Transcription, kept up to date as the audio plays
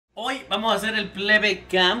Hoy vamos a hacer el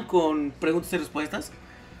Plebecam con preguntas y respuestas.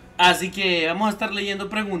 Así que vamos a estar leyendo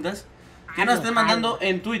preguntas que nos estén mandando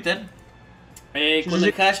en Twitter con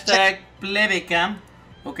el hashtag Plebecam.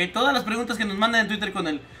 Ok, todas las preguntas que nos mandan en Twitter con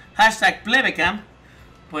el hashtag Plebecam.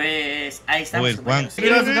 Pues ahí estamos. Yo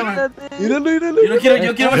quiero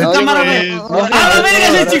ver su cámara, güey. ¡Ah, la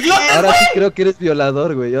verga, ese chiclote! Ahora sí creo que eres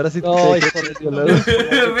violador, güey. Ahora sí creo que eres violador.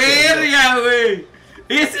 ¡Verga, güey!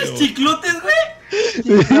 ¿Esos chiclotes, güey?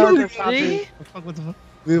 ¿Sí?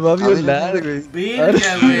 Me va a violar, güey.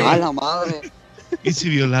 Verga, güey. A la madre. Ese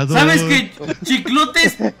violador. ¿Sabes que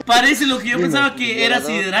Chiclotes parece lo que yo pensaba que era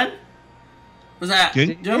Sideral? O sea,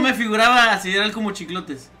 yo me figuraba a Sideral como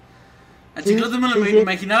Chiclotes. A Chiclotes me lo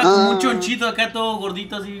imaginaba como un chonchito acá, todo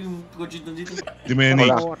gordito, así, con chitoncito. Dime, Nick.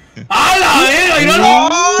 ¡A la verga! ¡Míralo!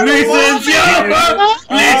 ¡Licenciado!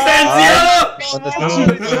 ¡Licenciado!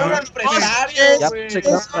 Ya se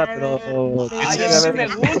cansa, pero... Me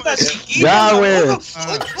gusta, chiquito. Ya, güey.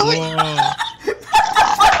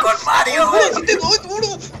 ¡Con Mario, güey!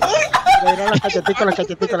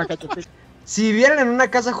 La cachetita. Si vivieran en una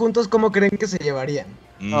casa juntos, ¿cómo creen que se llevarían?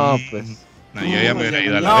 No, pues... No, yo ya me hubiera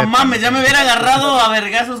ido a la No reta. mames, ya me hubiera agarrado a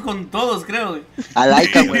vergazos con todos, creo, güey. A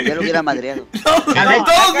Laika, güey, ya lo hubiera madreado. Todos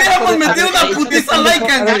hubiéramos metido una putiza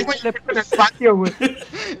laica, güey.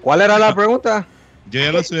 ¿Cuál era la pregunta? Yo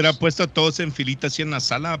ya los hubiera puesto a todos en filita así en la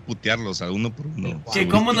sala a putearlos, a uno por uno. Que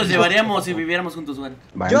cómo nos llevaríamos si viviéramos juntos, güey.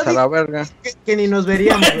 Váyanse a la verga. Que ni nos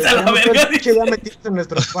veríamos. Váyanse a la verga. Ya metidos en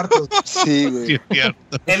nuestros cuartos. Sí, Sí, güey. es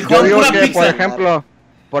cierto. El Yo Juan digo pura que, pizza.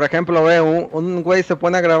 por ejemplo, ve, un güey se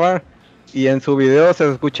pone a grabar y en su video se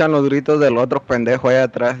escuchan los gritos del otro pendejo ahí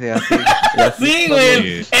atrás y así. Sí,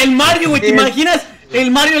 güey. El Mario, güey. ¿Te imaginas?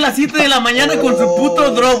 El Mario a las 7 de la mañana con su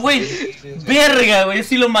puto drop, güey. Verga, güey. Yo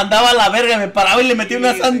sí lo mandaba a la verga. Me paraba y le metía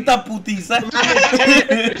una santa putiza.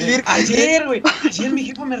 Ayer, güey, ayer mi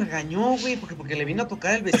jefa me regañó, güey, porque le vino a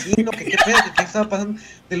tocar el vecino, que qué pedo, que qué estaba pasando.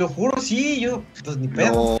 Te lo juro, sí, yo, pues ni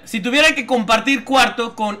pedo. Si tuviera que compartir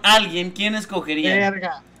cuarto con alguien, ¿quién escogería?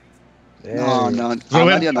 Verga. No, no,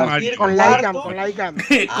 Roberto no. Mario. Con Laika.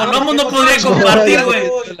 Colombo no podría compartir, güey.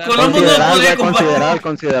 Colombo no podría compartir.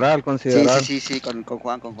 Considerar. Sí, con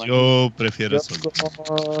Juan. Yo prefiero Yo solo.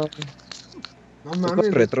 No con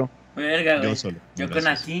mames. retro. Verga, güey. Yo solo. Yo con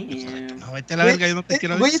Gracias. aquí. No, vete a la verga, yo no te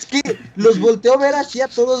quiero ver. Güey, es que los volteo a ver así a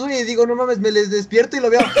todos, güey, y digo, no mames, me les despierto y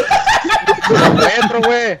lo veo. Retro,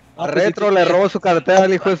 güey. A retro le robó su cartera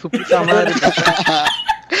al hijo de su puta madre.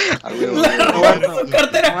 Le robaron su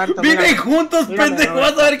cartera. Viven juntos, pendejo.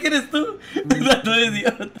 Vas a ver quién eres tú. No eres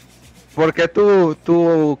idiota. Porque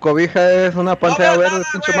tu cobija es una pantalla verde,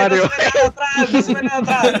 pinche Mario. No sube nada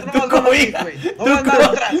atrás, no Tu cobija.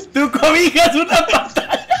 Tu cobija es una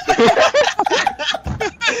pantalla.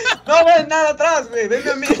 No ves nada atrás, güey,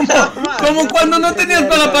 venme a mí nada más. Como cuando no tenías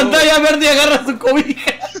para la pantalla verde y agarras tu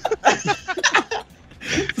cobija.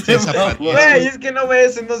 Güey, es que no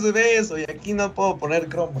ves, no se ve eso, y aquí no puedo poner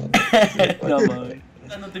croma. No mames.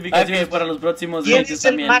 Las notificaciones para los próximos ¿Quién meses es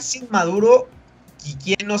el también. más inmaduro y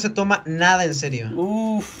quién no se toma nada en serio?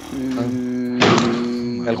 Uf. El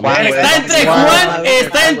Juan, güey. Está entre Juan,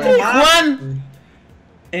 está entre Juan.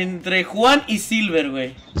 Entre Juan y Silver,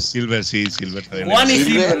 güey. Silver, sí, Silver también. Juan y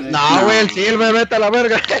Silver, güey. No, güey, el Silver, vete a la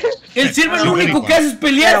verga. El Silver lo único que hace es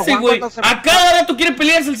pelearse, güey. A cada rato quiere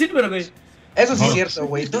pelearse el Silver, güey. Eso sí es cierto,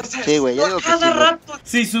 güey. Sí, güey, yo digo que sí, cada güey. rato.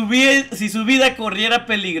 Si su vida corriera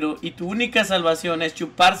peligro y tu única salvación es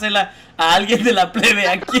chupársela a alguien de la plebe,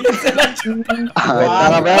 ¿a quién se la chupa? Vete a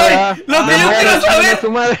la verga. Lo que yo quiero saber,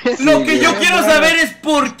 lo que yo quiero saber es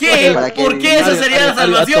por qué esa sería la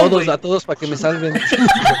salvación, güey. A todos para que me salven.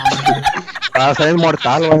 Para ser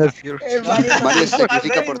inmortal, voy a decir. Mario se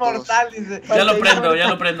sacrifica por todos. Ya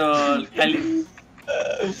lo prendo, Cali.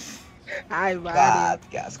 Ay,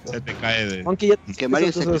 Qué asco. Se te cae de... Aunque ya Que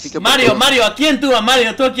Mario se sacrifica por todos. Mario, ¿a quién tú? ¿A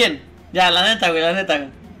Mario? ¿Tú a quién? Ya, la neta, güey, la neta.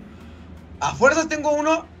 A fuerzas tengo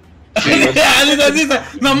uno.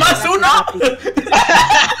 ¿Nomás uno?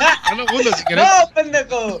 Bueno, uno, si querés. No,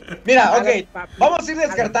 pendejo. Mira, ok, vamos a ir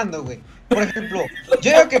descartando, güey. Por ejemplo,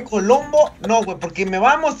 yo digo que Colombo, no, güey, porque me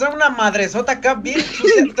va a mostrar una madresota acá bien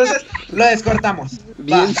sucia, entonces lo descortamos.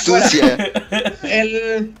 Bien sucia.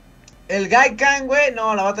 El Gaikan, güey,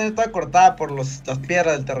 no, la va a tener toda cortada por las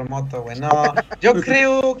piedras del terremoto, güey, no. Yo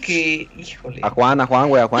creo que, híjole. A Juan,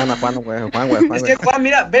 güey. Es que Juan,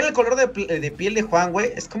 mira, ven el color de piel de Juan,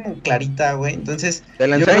 güey, es como clarita, güey, entonces... Te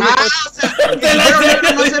la yo enseño. creo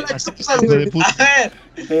que no se la chupas, Hijo de güey. puta. A ver,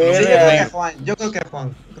 sí, yo creo que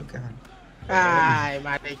Juan. Ay,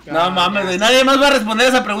 marica. No mames, güey, nadie más va a responder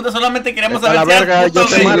esa pregunta, solamente queríamos A saber la si eras verga, puto, yo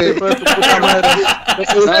te güey. mato, hijo de tu puta madre.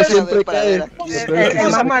 No, Siempre para cae. ver aquí. El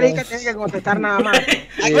más marica tiene que contestar nada más.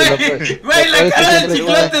 Güey, la cara de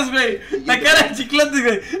chiclotes, güey. La cara de chiclotes,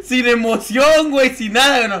 güey. Sin emoción, güey, sin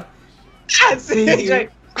nada, güey. No. Sí, güey.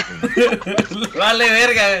 Vale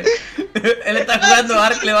verga, güey. Él está jugando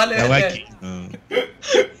Ark, le vale Ya va verga. aquí. No.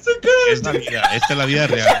 Es la vida, esta es la vida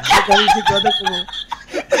real.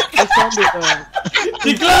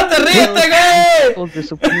 ¡Chiclote, ríete, güey! Hijos de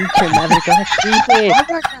su pinche madre, cada 15.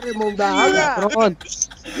 Cabrón.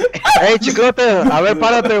 Ey, chiclote, a ver,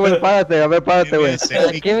 párate, güey, párate, a ver, párate, güey.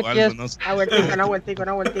 ¿Qué me quieres? Una vueltica, una vueltica,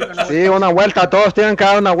 una vueltica, una Sí, una vuelta, todos tienen que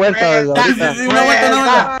dar una vuelta. desde Sí, ahorita. sí, sí, una vuelta,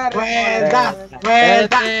 una vuelta.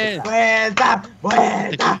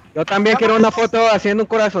 vuelta. Yo también quiero una foto haciendo un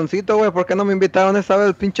corazoncito, güey. ¿Por qué no me invitaron esta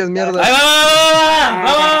vez, pinches mierdas? Ahí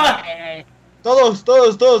va. Todos.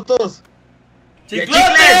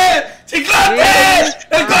 ¡Chiclote! ¡Chiclote!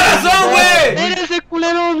 ¡El corazón, güey! Ese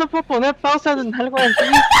culero, no puedo poner pausa en algo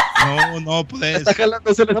así. No puedes. Está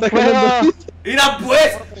jalando, se le No está puedo. jalando. Mira,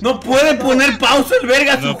 pues, no pueden poner pausa el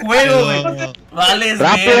verga a su No juego, puedo. güey. Vale,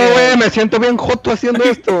 Rápido, güey, me siento bien joto haciendo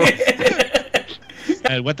esto.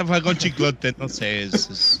 El what the fuck con chiclote, no sé.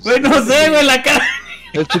 Güey, no sé, güey, la cara.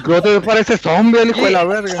 El chiclote me parece zombie, el hijo de la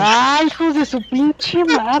verga. Ay, hijos de su pinche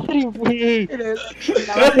madre, güey.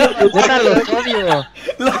 Neta, los odio.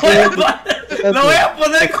 Lo voy a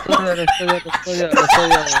poner como. Los odio.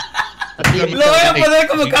 Lo voy a poner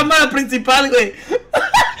como cámara principal, güey.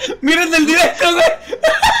 Miren el directo, güey.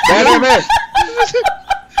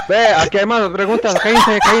 Ve, aquí hay más preguntas.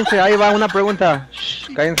 Cállense, ahí va una pregunta.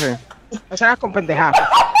 Shh, cállense. No se hagas con pendejadas.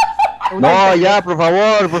 No, ya, por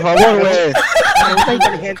favor, güey. Pregunta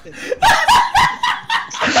inteligente.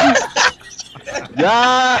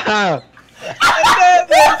 Ya.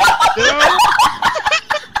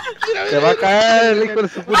 Se va a caer el hijo de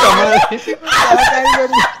su puta madre.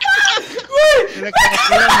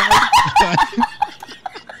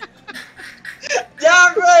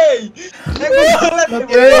 ¡Ya, güey! No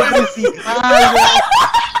quiero principal, güey.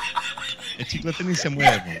 El chiclote ni se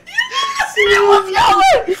mueve, güey. ¡Sí me emocionó,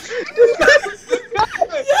 güey!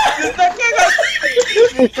 ¡Se está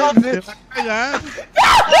cagando! Se va a cagar.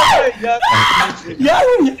 ¡Ya,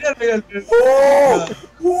 güey! ¿Qué pedo?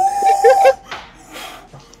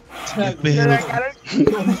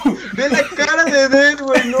 Ve la cara de Dead,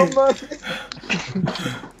 güey, no mames.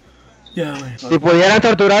 Ya, güey. Si pudieran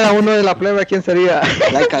torturar a uno de la plebe, ¿quién sería?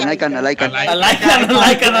 Laikan.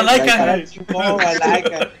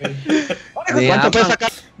 ¿Cuánto puede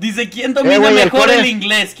sacar? Dice, ¿quién domina güey, el mejor core. el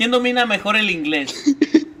inglés? ¿Quién domina mejor el inglés?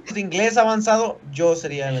 De inglés avanzado, yo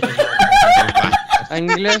sería el ¿A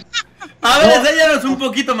inglés? A ver, enséñanos un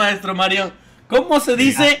poquito, maestro Mario. ¿Cómo se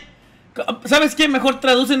dice? ¿Sabes qué? Mejor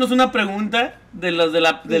tradúcenos una pregunta de los del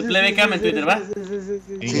Plebecam en Twitter, ¿va?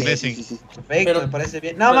 Inglés, sí. Perfecto, Pero- me parece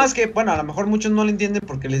bien. Nada más que, bueno, a lo mejor muchos no lo entienden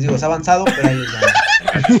porque les digo, es avanzado, pero ahí ya.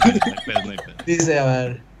 No hay pedo. Dice, a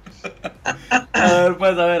ver. A ver,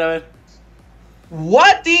 pues, a ver.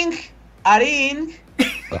 What thing are in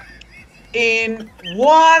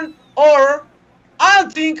one or I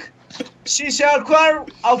think she shall call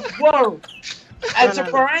of war. Entre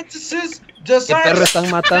paréntesis, ¿Qué desire. perro están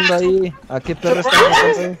matando ahí? ¿A qué perro están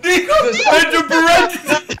matando ahí? Dijo, entre paréntesis.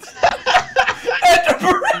 Entre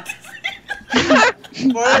paréntesis.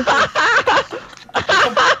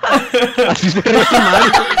 Así se ríe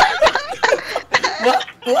Mario.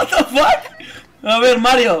 What the fuck? A ver,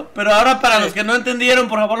 Mario, pero ahora para los que no entendieron,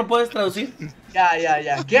 por favor, ¿lo puedes traducir? Ya.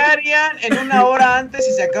 ¿Qué harían en una hora antes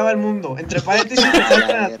si se acaba el mundo? Entre paréntesis,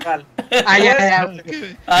 desastre natural. Ay.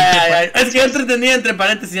 Ay. Es que yo entendía entre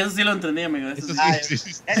paréntesis, eso sí lo entendía, amigo. Eso Eso sí.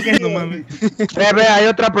 sí. Es que No mames. Ve, hay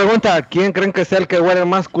otra pregunta. ¿Quién creen que sea el que huele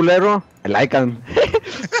más culero? El Laikan.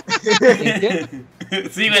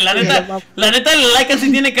 Sí, güey, la neta, el Laikan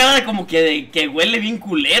sí tiene cara de como que huele bien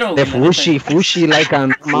culero, De güey, la neta. Fushi,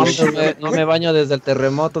 Laikan. No me baño desde el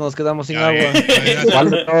terremoto, nos quedamos sin agua.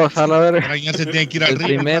 ¿Cuál de todos? A la verga. Mañana se tiene que ir al El río.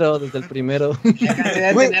 primero, desde el primero. Ya cansé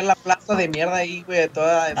de tener la plaza de mierda ahí, güey,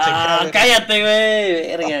 toda Ah, cállate, güey,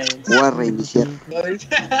 verga. Voy a reiniciar.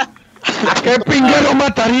 ¿A qué pinguero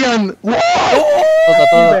matarían? ¡Wow!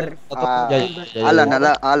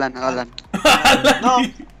 Alan.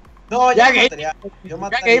 No, Ya, yo gay. mataría. Yo Ya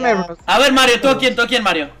mataría. gamer, bro. A ver, Mario, ¿tú a quién,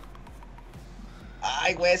 Mario?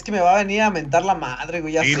 Ay, güey, es que me va a venir a mentar la madre,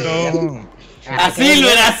 güey, ya sé. Dilo. A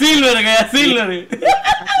Silver, güey, a Silver.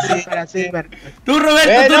 Sí. ¿Tú,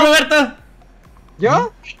 Roberto?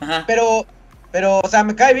 ¿Yo? Ajá. Pero, o sea,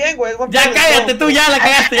 me cae bien, güey. es buen Ya pedo y cállate, todo. tú ya la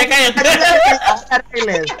cagaste, ya cállate.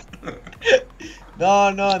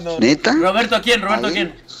 No. ¿Neta? Roberto, ¿a quién? ¿Roberto a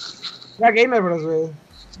quién? Ya Gamer Bros, güey.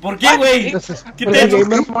 ¿Por qué, güey? Entonces, ¿Qué porque te ha hecho?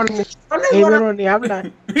 Gamer Bros ni habla.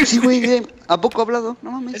 Sí, güey, ¿a poco ha hablado?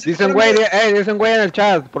 No mames. Dicen güey en el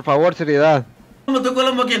chat, por favor, seriedad. ¿Cómo tú,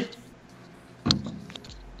 Colombo, a quién?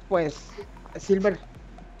 Pues, Silver.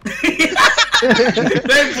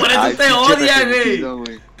 Güey, por eso Ay, te pinche odia, resentido,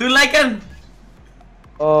 güey. ¿Tú, Laikan?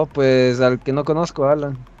 Oh, pues al que no conozco,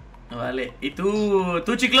 Alan. Vale. ¿Y tú,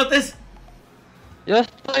 Chiclotes? Yo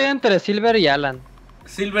estoy entre Silver y Alan.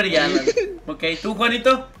 Silver y Alan. Ok, ¿tú,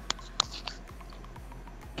 Juanito?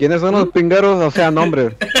 ¿Quiénes son los pingueros? O sea,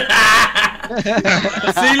 nombres.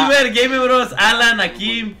 Silver, Game Bros, Alan,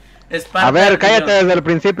 Akim, Spartan. A ver, cállate y yo. desde el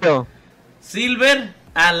principio. Silver,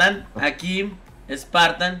 Alan, Akim,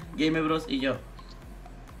 Spartan, Game Bros y yo.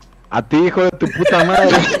 A ti, hijo de tu puta madre.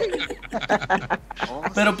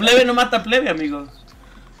 Pero plebe no mata plebe, amigo.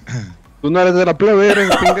 Tú no eres de la plebe, eres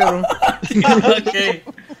el pinguero. Ok.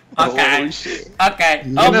 Ok. Ok.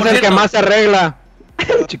 ¿Quién es el que más se arregla?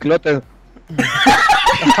 Chiclotes.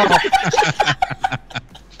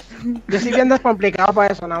 Yo sí bien descomplicado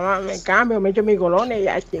para eso, nada más me cambio, me echo mi colonia y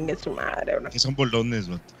ya chingue su madre, bro. Que son bolones,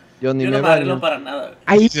 vato. Yo ni Yo no me me arreglo baño. para nada, güey.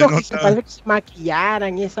 Ahí Se los que nota. se parece que se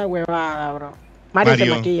maquillaran y esa huevada, bro. Mario se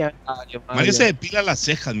Mario. maquilla. Mario se depila las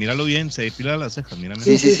cejas, míralo bien, se depila las cejas, mírame.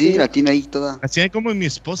 Sí, la tiene ahí toda. Así como mi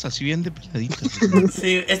esposa, así bien depiladita.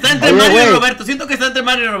 Sí, está entre Oye, Mario güey. y Roberto. Siento que está entre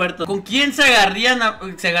Mario y Roberto. ¿Con quién se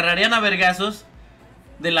agarrarían a vergazos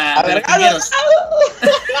de la ¿A de los vergazos? pingueros?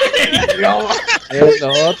 No,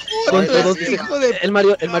 con todos, el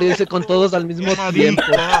Mario dice con todos al mismo tiempo.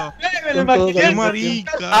 Con todos ¡Qué al mismo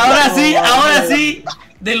marica! Ahora sí,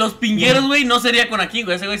 de los pingueros, güey, no sería con Akin,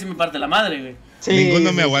 güey. Ese güey sí me parte la madre, güey.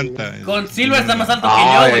 Ninguno me aguanta. Con Silver está más alto que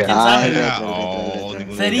Ay, yo, güey, quién ay, sabe. Oh,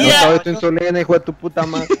 ninguno. Sería- Yo soy tu insulina, hijo de tu puta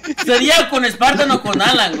madre. Sería con Spartan o con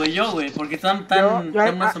Alan, güey, yo, güey, porque están Yo,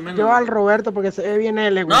 más o menos. yo al Roberto porque se ve bien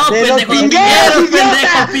L, güey. No, De los pendejo, pingueros,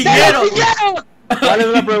 pendejo, pinguero. ¿Cuál es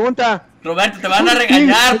la pregunta? Roberto, te van a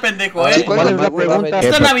regañar, pendejo, Sí, eh. ¿Cuál es la pregunta?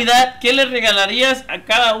 Esta Navidad, ¿qué le regalarías a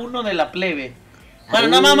cada uno de la plebe? Bueno,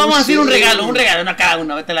 nada más vamos a decir un regalo, uno a cada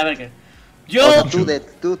uno, vete a la verga.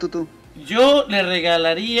 Tú. Yo le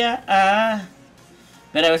regalaría a...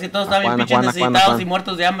 Espera, a ver si todos están bien pinches necesitados y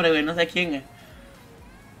muertos de hambre, güey, no sé a quién, güey.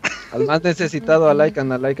 Al más necesitado, a Laikan.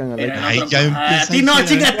 Mira, Ay, el otro- ya a empieza ti no, así,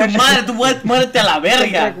 chinga tu madre, tú muérete a la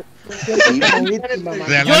verga.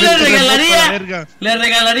 Yo le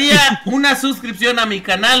regalaría una suscripción a mi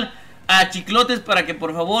canal a Chiclotes para que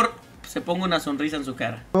por favor se ponga una sonrisa en su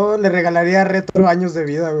cara. Yo le regalaría Retro años de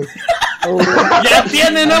vida, güey. Ya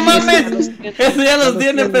tiene, no mames. Eso ya los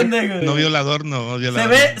tiene, pendejo. No violador, no Se violador.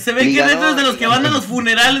 ve que Brigador. Retro es de los que van a los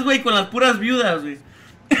funerales, güey, con las puras viudas, güey.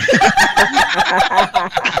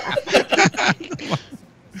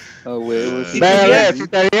 Ve,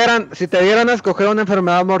 si te dieran a escoger una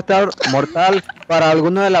enfermedad mortal para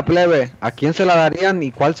alguno de la plebe, ¿a quién se la darían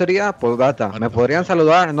y cuál sería? Pues data, ¿me podrían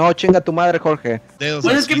saludar? No, chinga tu madre, Jorge. Dedos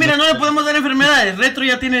Pues es que así, mira, ¿no? no le podemos dar enfermedades. Retro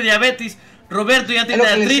ya tiene diabetes, Roberto ya tiene Es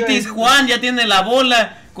lo que les iba a artritis, decir. Juan ya tiene la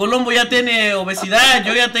bola, Colombo ya tiene obesidad,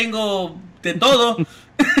 yo ya tengo de todo.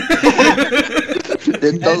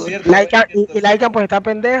 De todo. Y Laikan pues está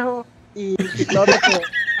pendejo y todo pues,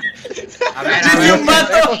 Dice un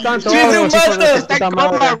vato, dice un vato. está en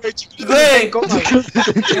coma, Güey,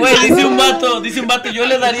 güey, dice un vato, yo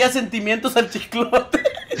le daría sentimientos al Chiclote.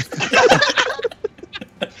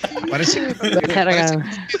 Parece que tiene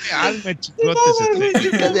alma el chiclote.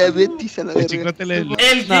 La diabetes a la El verga. chiclote le... El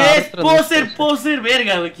que No, es otro no es poser,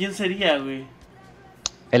 verga, güey. ¿Quién sería, güey?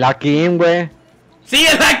 El Akim, güey. Sí,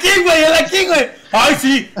 el Akin, güey. Ay,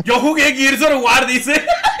 sí, yo jugué Gears of War, dice.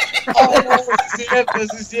 Sí,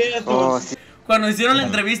 es cierto. Oh, sí. Cuando hicieron la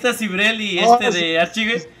entrevista a Cibrel y de Archie,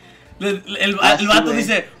 güey, el Sí, vato güey.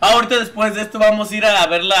 dice, ahorita después de esto vamos a ir a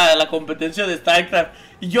ver la competencia de StarCraft.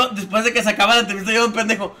 Y yo, después de que se acaba la entrevista, yo un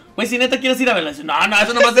pendejo, güey, si neta quieres ir a verla. Dice, no,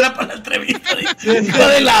 eso nomás era para la entrevista. Hijo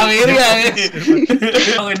de la verga, güey.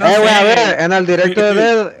 No, güey, no sé, Güey, a ver, güey. en el directo de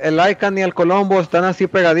Dead, el Icon y el Colombo están así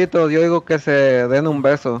pegaditos. Yo digo que se den un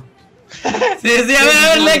beso. Sí, a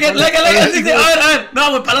ver, lega, sí, sí, a ver, no,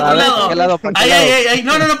 güey, para el otro A ver, lado. ¿para qué lado, para qué Ay, lado? ay,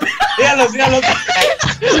 no, Míralos.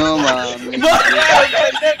 No mames.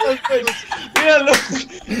 Míralo.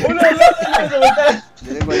 Uno al lado.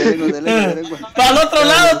 De lengua. Para el otro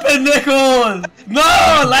lado, pendejos.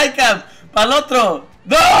 No, Laika, para el otro.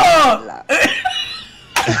 No.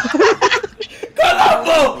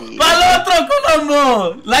 Colombo, para el otro,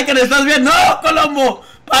 Colombo. Laika, ¿estás bien? No, Colombo,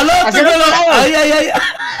 para el otro, Colombo. Ay.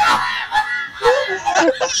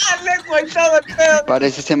 Lengua y todo el pedo.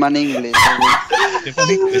 Parece semana inglesa, güey.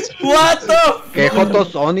 What the Qué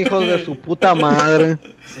jotos son, hijos de su puta madre.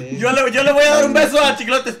 Sí. Yo le voy a dar un beso a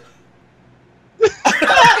Chiclotes.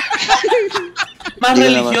 Más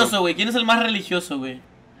Dígale, religioso, güey. ¿Quién es el más religioso, güey?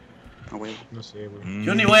 Ah, güey. No sé, güey.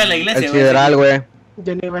 Yo ni voy a la iglesia, El güey. sideral, güey.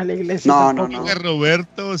 Yo no iba a la iglesia. No, tampoco. no, no. ¿Que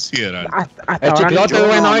Roberto sí era? Hasta El ahora chiclote, yo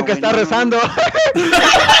güey, no, no, el no, que güey, está no, no. rezando.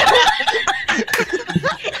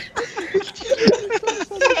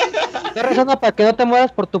 Estoy rezando para que no te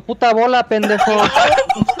mueras por tu puta bola, pendejo.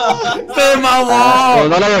 ¡Se mamó! Pues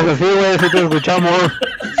no lo hagas así, güey, si te escuchamos.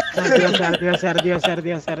 Dios, Dios, Dios, Dios, Dios, Dios,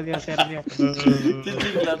 Dios, Dios, Dios. Qué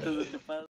chinglates de este padre.